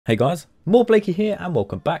Hey guys, more Blakey here and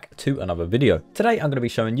welcome back to another video. Today I'm going to be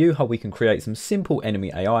showing you how we can create some simple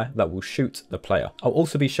enemy AI that will shoot the player. I'll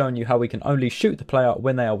also be showing you how we can only shoot the player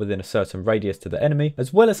when they are within a certain radius to the enemy,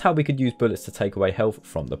 as well as how we could use bullets to take away health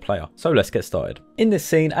from the player. So let's get started. In this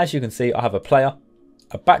scene, as you can see, I have a player,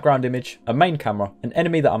 a background image, a main camera, an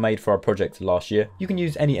enemy that I made for our project last year. You can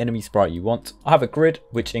use any enemy sprite you want. I have a grid,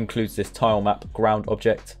 which includes this tile map ground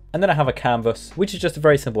object. And then I have a canvas, which is just a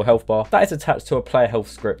very simple health bar that is attached to a player health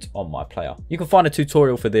script on my player. You can find a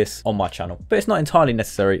tutorial for this on my channel, but it's not entirely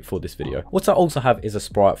necessary for this video. What I also have is a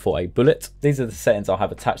sprite for a bullet. These are the settings I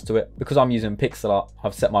have attached to it. Because I'm using pixel art,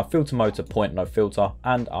 I've set my filter mode to point no filter,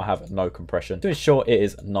 and I have no compression to ensure it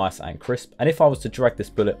is nice and crisp. And if I was to drag this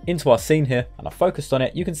bullet into our scene here and I focused on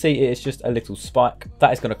it, you can see it is just a little spike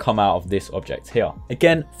that is going to come out of this object here.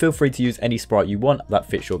 Again, feel free to use any sprite you want that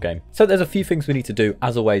fits your game. So there's a few things we need to do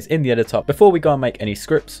as always in the editor before we go and make any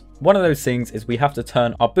scripts. One of those things is we have to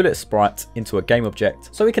turn our bullet sprite into a game object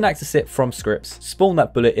so we can access it from scripts, spawn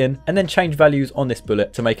that bullet in, and then change values on this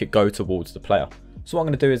bullet to make it go towards the player. So what I'm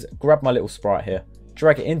going to do is grab my little sprite here,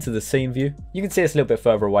 drag it into the scene view. You can see it's a little bit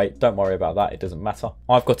further away. Don't worry about that. It doesn't matter.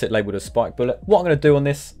 I've got it labeled as spike bullet. What I'm going to do on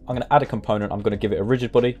this, I'm going to add a component. I'm going to give it a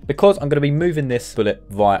rigid body because I'm going to be moving this bullet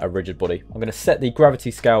via a rigid body. I'm going to set the gravity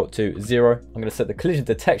scale to 0. I'm going to set the collision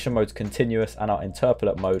detection mode to continuous and our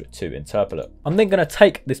interpolate mode to interpolate. I'm then going to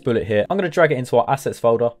take this bullet here. I'm going to drag it into our assets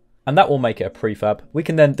folder, and that will make it a prefab. We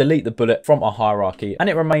can then delete the bullet from our hierarchy and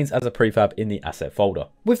it remains as a prefab in the asset folder.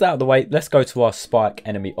 With that out of the way, let's go to our spike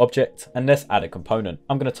enemy object and let's add a component.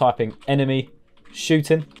 I'm going to type in enemy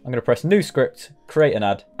shooting. I'm going to press new script, create and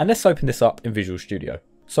add, and let's open this up in Visual Studio.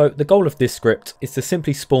 So the goal of this script is to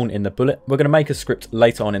simply spawn in the bullet. We're going to make a script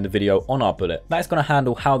later on in the video on our bullet. That's going to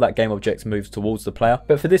handle how that game object moves towards the player.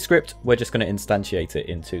 But for this script, we're just going to instantiate it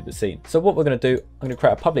into the scene. So what we're going to do, I'm going to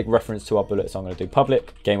create a public reference to our bullet. So I'm going to do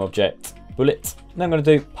public game object bullet. And then I'm going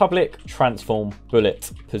to do public transform bullet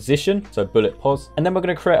position. So bullet pos. And then we're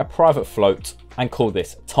going to create a private float and call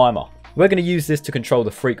this timer. We're going to use this to control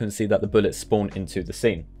the frequency that the bullets spawn into the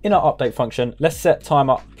scene. In our update function, let's set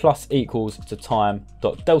timer plus equals to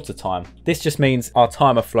time.delta time. This just means our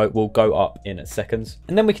timer float will go up in seconds.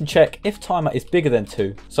 And then we can check if timer is bigger than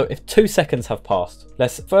 2. So if 2 seconds have passed,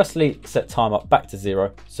 let's firstly set timer back to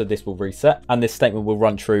 0. So this will reset and this statement will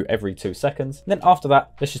run true every 2 seconds. And then after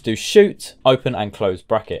that, let's just do shoot, open and close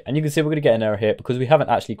bracket. And you can see we're going to get an error here because we haven't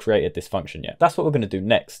actually created this function yet. That's what we're going to do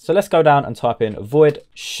next. So let's go down and type in void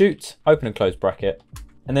shoot, open and close bracket.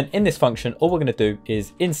 And then in this function, all we're going to do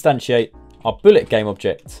is instantiate our bullet game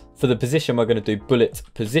object. For the position, we're going to do bullet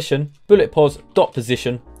position, bullet pos dot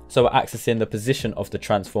position. So we're accessing the position of the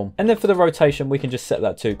transform. And then for the rotation, we can just set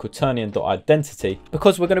that to quaternion.identity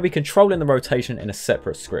because we're going to be controlling the rotation in a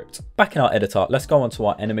separate script. Back in our editor, let's go onto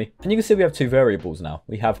our enemy. And you can see we have 2 variables now.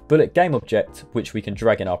 We have bullet game object, which we can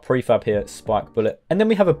drag in our prefab here, spike bullet. And then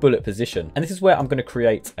we have a bullet position. And this is where I'm going to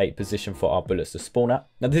create a position for our bullets to spawn at.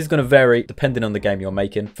 Now this is going to vary depending on the game you're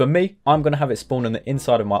making. For me, I'm going to have it spawn on the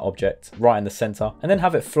inside of my object, right in the center, and then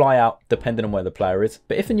have it fly out depending on where the player is.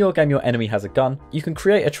 But if in your game your enemy has a gun, you can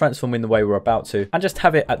create a transform in the way we're about to and just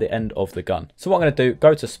have it at the end of the gun. So what I'm going to do,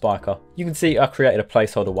 go to spiker. You can see I created a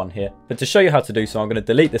placeholder one here, but to show you how to do so, I'm going to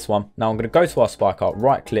delete this one. Now I'm going to go to our spiker,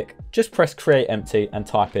 right click, just press create empty and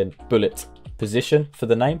type in bullet position for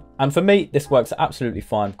the name. And for me, this works absolutely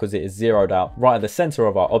fine because it is zeroed out right at the center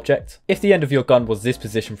of our object. If the end of your gun was this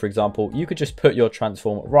position, for example, you could just put your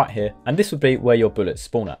transform right here and this would be where your bullets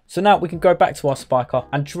spawn at. So now we can go back to our spiker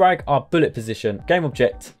and drag our bullet position game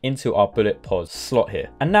object into our bullet pos slot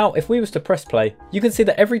here. And now if we was to press play, you can see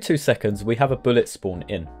that every 2 seconds we have a bullet spawn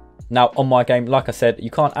in. Now on my game, like I said,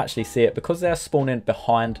 you can't actually see it because they're spawning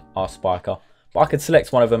behind our spiker, but I could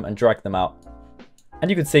select one of them and drag them out. And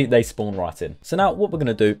you can see they spawn right in. So now what we're going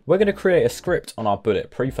to do, we're going to create a script on our bullet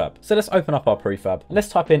prefab. So let's open up our prefab and let's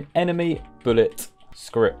type in enemy bullet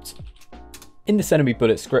script. In this enemy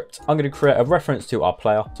bullet script, I'm going to create a reference to our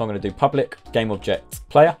player. So I'm going to do public game object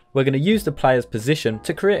player. We're going to use the player's position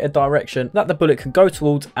to create a direction that the bullet can go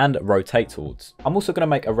towards and rotate towards. I'm also going to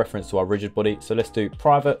make a reference to our rigid body. So let's do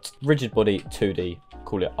private rigid body 2D,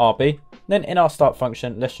 call it RB. Then in our start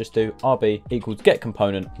function, let's just do RB equals get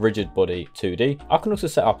component rigid body 2D. I can also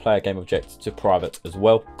set our player game object to private as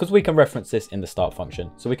well because we can reference this in the start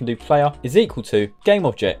function. So we can do player is equal to game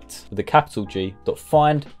object with a capital G dot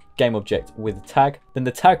find game object with a tag. then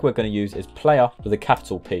the tag we're going to use is player with a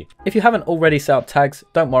capital P. If you haven't already set up tags,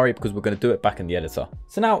 don't worry because we're going to do it back in the editor.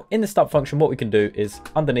 So now in the start function, what we can do is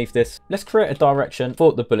underneath this, let's create a direction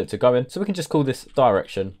for the bullet to go in. So we can just call this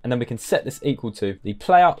direction, and then we can set this equal to the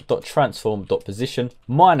player.transform.position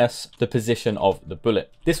minus the position of the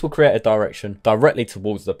bullet. This will create a direction directly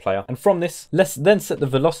towards the player. And from this, let's then set the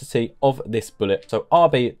velocity of this bullet. So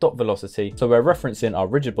rb.velocity. So we're referencing our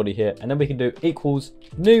rigid body here, and then we can do equals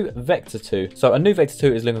new vector2. So a new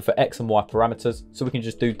vector2 is looking for x and y parameters. So we can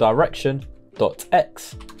just do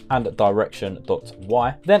direction.x and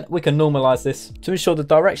direction.y. Then we can normalize this to ensure the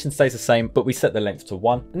direction stays the same, but we set the length to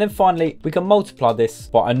 1. And then finally, we can multiply this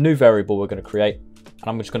by a new variable we're going to create. And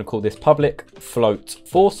I'm just going to call this public float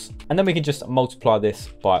force. And then we can just multiply this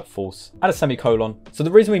by force, add a semicolon. So the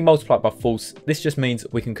reason we multiply it by force, this just means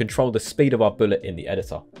we can control the speed of our bullet in the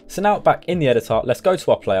editor. So now back in the editor, let's go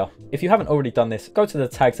to our player. If you haven't already done this, go to the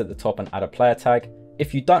tags at the top and add a player tag.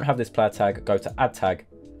 If you don't have this player tag, go to add tag,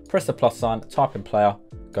 press the plus sign, type in player,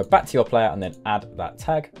 go back to your player and then add that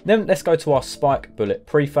tag. Then let's go to our spike bullet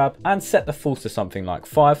prefab and set the force to something like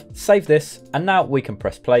 5. Save this, and now we can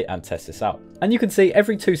press play and test this out. And you can see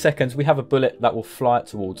every 2 seconds we have a bullet that will fly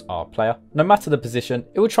towards our player. No matter the position,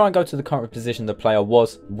 it will try and go to the current position the player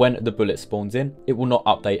was when the bullet spawns in. It will not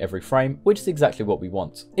update every frame, which is exactly what we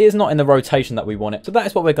want. It is not in the rotation that we want it, so that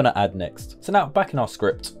is what we're going to add next. So now back in our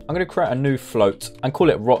script, I'm going to create a new float and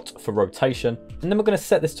call it rot for rotation. And then we're going to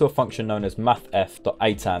set this to a function known as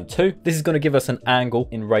mathf.atan2. This is going to give us an angle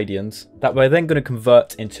in radians that we're then going to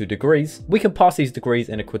convert into degrees. We can pass these degrees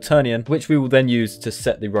in a quaternion, which we will then use to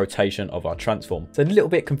set the rotation of our transform. It's a little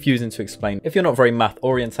bit confusing to explain if you're not very math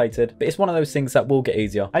orientated, but it's one of those things that will get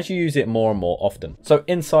easier as you use it more and more often. So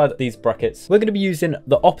inside these brackets, we're going to be using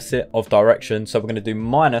the opposite of direction. So we're going to do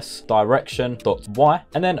minus direction.y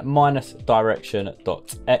and then minus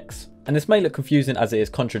direction.x. And this may look confusing as it is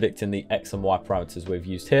contradicting the x and y parameters we've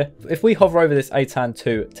used here. If we hover over this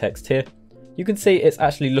atan2 text here, you can see it's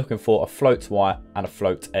actually looking for a float y and a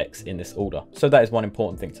float x in this order. So that is one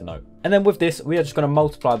important thing to note. And then with this, we are just going to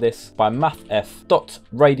multiply this by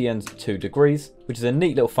mathf.radians to degrees, which is a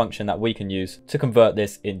neat little function that we can use to convert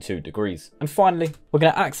this into degrees. And finally, we're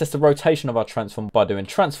going to access the rotation of our transform by doing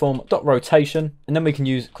transform.rotation, and then we can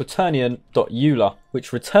use quaternion.euler,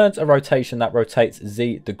 which returns a rotation that rotates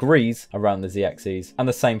z degrees around the z-axis, and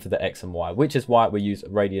the same for the x and y, which is why we use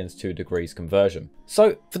radians to degrees conversion.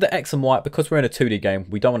 So for the x and y, because we're in a 2D game,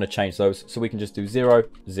 we don't want to change those, so we can just do 0,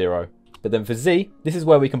 0. But then for z, this is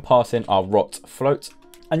where we can pass in our rot float.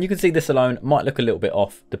 And you can see this alone might look a little bit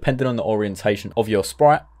off depending on the orientation of your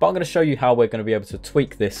sprite, but I'm going to show you how we're going to be able to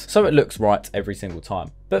tweak this so it looks right every single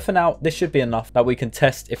time. But for now, this should be enough that we can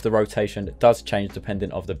test if the rotation does change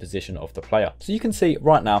depending on the position of the player. So you can see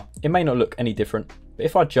right now, it may not look any different, but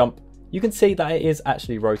if I jump, you can see that it is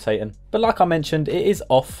actually rotating. But like I mentioned, it is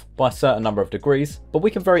off by a certain number of degrees, but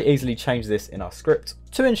we can very easily change this in our script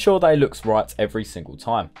to ensure that it looks right every single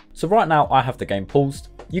time. So right now I have the game paused.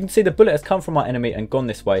 You can see the bullet has come from my enemy and gone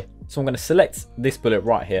this way. So I'm going to select this bullet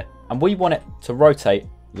right here, and we want it to rotate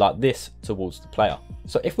like this towards the player.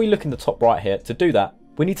 So if we look in the top right here, to do that,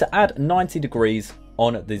 we need to add 90 degrees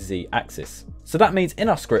on the z-axis. So that means in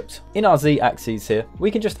our script, in our z-axis here, we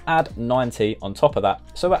can just add 90 on top of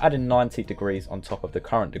that. So we're adding 90 degrees on top of the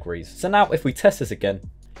current degrees. So now if we test this again,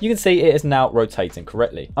 you can see it is now rotating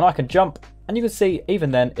correctly. And I can jump, and you can see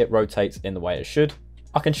even then it rotates in the way it should.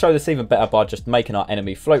 I can show this even better by just making our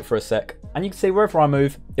enemy float for a sec, and you can see wherever I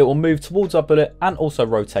move, it will move towards our bullet and also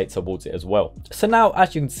rotate towards it as well. So now,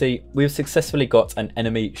 as you can see, we've successfully got an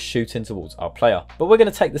enemy shooting towards our player. But we're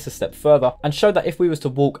going to take this a step further and show that if we was to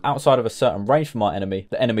walk outside of a certain range from our enemy,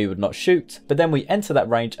 the enemy would not shoot, but then we enter that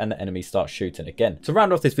range and the enemy starts shooting again. To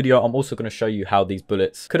round off this video, I'm also going to show you how these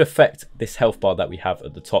bullets could affect this health bar that we have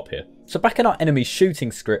at the top here. So back in our enemy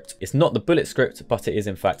shooting script, it's not the bullet script, but it is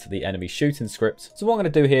in fact the enemy shooting script. So what I'm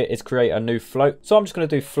going to do here is create a new float. So I'm just going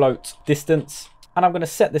to do float distance, and I'm going to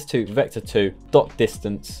set this to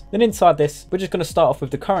vector2.distance. Then inside this, we're just going to start off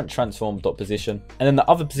with the current transform.position, and then the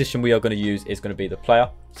other position we are going to use is going to be the player.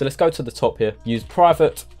 So let's go to the top here, use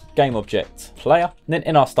private game object player, and then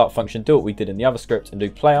in our start function, do what we did in the other script and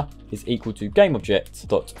do player is equal to game object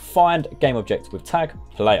dot find game object with tag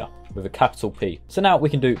player with a capital P. So now we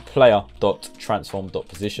can do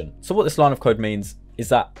player.transform.position. So what this line of code means is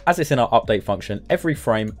that as it's in our update function, every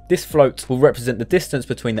frame, this float will represent the distance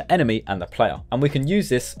between the enemy and the player. And we can use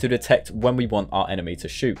this to detect when we want our enemy to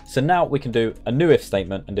shoot. So now we can do a new if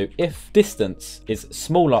statement and do if distance is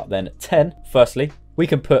smaller than 10. Firstly, we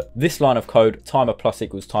can put this line of code, timer plus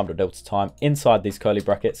equals time.delta time, inside these curly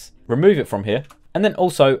brackets, remove it from here, And then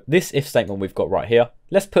also this if statement we've got right here,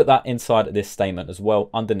 let's put that inside this statement as well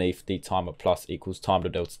underneath the timer plus equals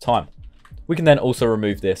time.delta time. We can then also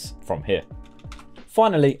remove this from here.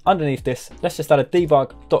 Finally, underneath this, let's just add a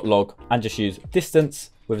debug.log and just use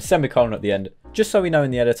distance with a semicolon at the end, just so we know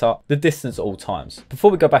in the editor the distance at all times. Before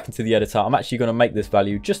we go back into the editor, I'm actually going to make this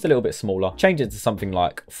value just a little bit smaller, change it to something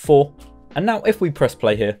like 4. And now if we press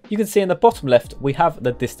play here, you can see in the bottom left, we have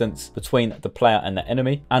the distance between the player and the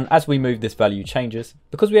enemy. And as we move, this value changes.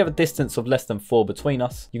 Because we have a distance of less than 4 between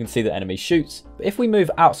us, you can see the enemy shoots. But if we move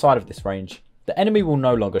outside of this range, the enemy will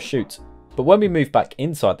no longer shoot. But when we move back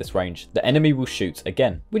inside this range, the enemy will shoot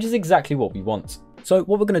again, which is exactly what we want. So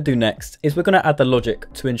what we're going to do next is we're going to add the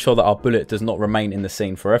logic to ensure that our bullet does not remain in the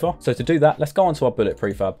scene forever. So to do that, let's go onto our bullet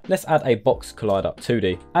prefab. Let's add a box collider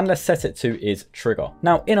 2D and let's set it to is trigger.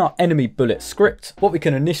 Now in our enemy bullet script, what we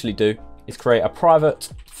can initially do is create a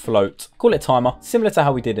private float, call it timer, similar to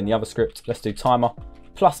how we did in the other script. Let's do timer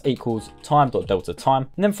plus equals time.delta time.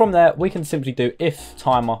 And then from there, we can simply do if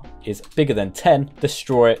timer is bigger than 10,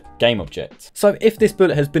 destroy game object. So if this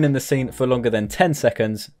bullet has been in the scene for longer than 10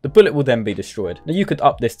 seconds, the bullet will then be destroyed. Now you could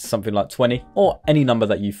up this to something like 20 or any number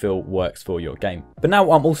that you feel works for your game. But now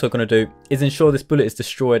what I'm also going to do is ensure this bullet is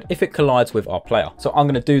destroyed if it collides with our player. So I'm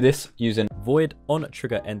going to do this using void on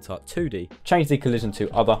trigger enter 2D, change the collision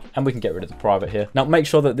to other, and we can get rid of the private here. Now make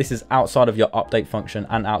sure that this is outside of your update function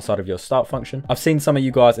and outside of your start function. I've seen some of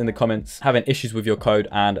you guys in the comments having issues with your code,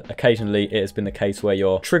 and occasionally it has been the case where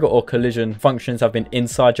your trigger or collision functions have been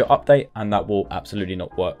inside your update, and that will absolutely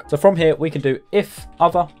not work. So from here we can do if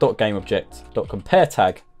other.gameObject.compare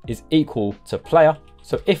tag is equal to player.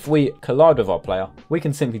 So if we collide with our player, we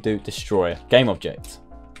can simply do destroy game object.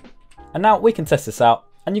 And now we can test this out.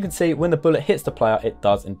 And you can see when the bullet hits the player, it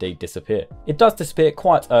does indeed disappear. It does disappear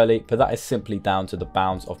quite early, but that is simply down to the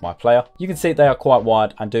bounds of my player. You can see they are quite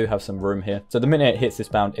wide and do have some room here. So the minute it hits this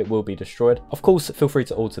bound, it will be destroyed. Of course, feel free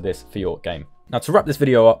to alter this for your game. Now to wrap this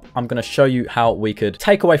video up, I'm going to show you how we could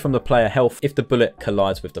take away from the player health if the bullet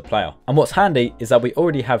collides with the player. And what's handy is that we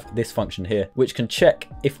already have this function here, which can check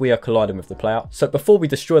if we are colliding with the player. So before we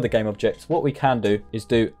destroy the game object, what we can do is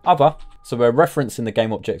do other. So we're referencing the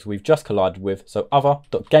game object we've just collided with. So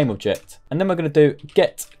other.gameObject. And then we're going to do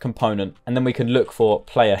get component. And then we can look for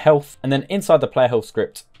player health. And then inside the player health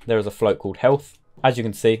script, there is a float called health. As you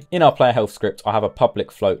can see, in our player health script, I have a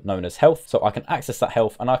public float known as health. So I can access that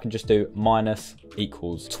health and I can just do minus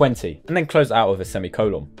equals 20 and then close out with a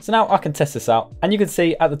semicolon. So now I can test this out and you can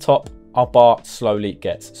see at the top, our bar slowly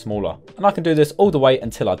gets smaller. And I can do this all the way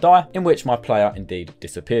until I die, in which my player indeed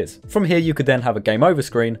disappears. From here, you could then have a game over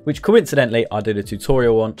screen, which coincidentally, I did a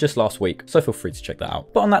tutorial on just last week. So feel free to check that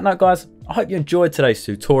out. But on that note, guys, I hope you enjoyed today's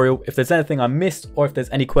tutorial. If there's anything I missed or if there's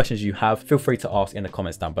any questions you have, feel free to ask in the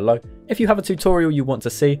comments down below. If you have a tutorial you want to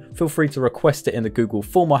see, feel free to request it in the Google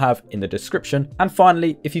form I have in the description. And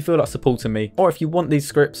finally, if you feel like supporting me or if you want these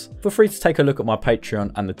scripts, feel free to take a look at my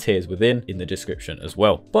Patreon and the tiers within in the description as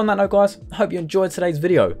well. But on that note, guys, I hope you enjoyed today's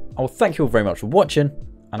video. I will thank you all very much for watching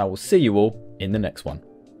and I will see you all in the next one.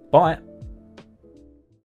 Bye.